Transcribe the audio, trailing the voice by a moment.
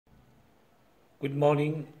Good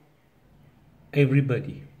morning,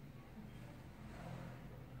 everybody.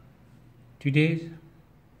 Today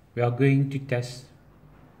we are going to test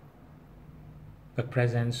the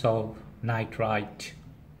presence of nitrite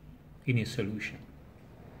in a solution.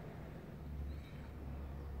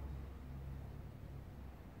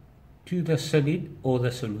 To the solid or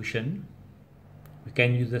the solution, we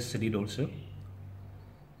can use the solid also.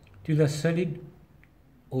 To the solid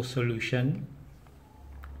or solution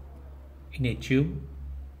in a tube,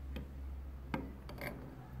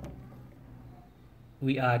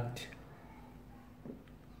 we add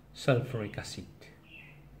sulfuric acid.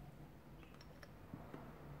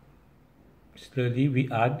 Slowly we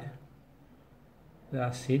add the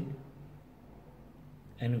acid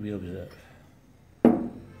and we observe.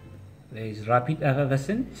 There is rapid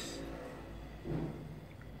effervescence.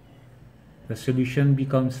 The solution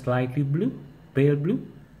becomes slightly blue, pale blue,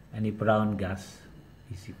 and a brown gas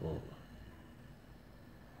is evolved.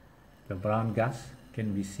 The brown gas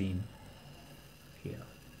can be seen here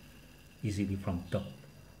easily from top,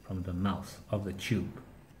 from the mouth of the tube.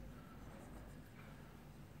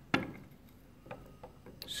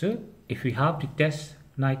 So if we have to test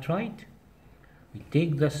nitrite, we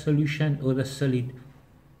take the solution or the solid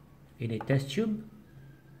in a test tube,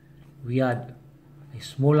 we add a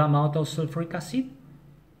small amount of sulfuric acid,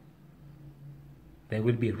 there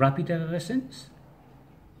will be rapid effervescence,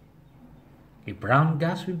 a brown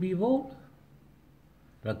gas will be evolved,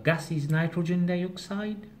 the gas is nitrogen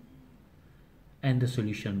dioxide, and the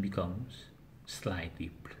solution becomes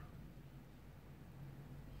slightly blue.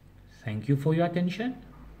 Thank you for your attention,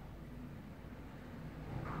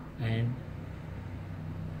 and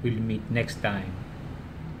we'll meet next time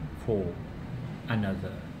for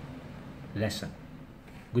another lesson.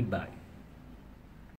 Goodbye.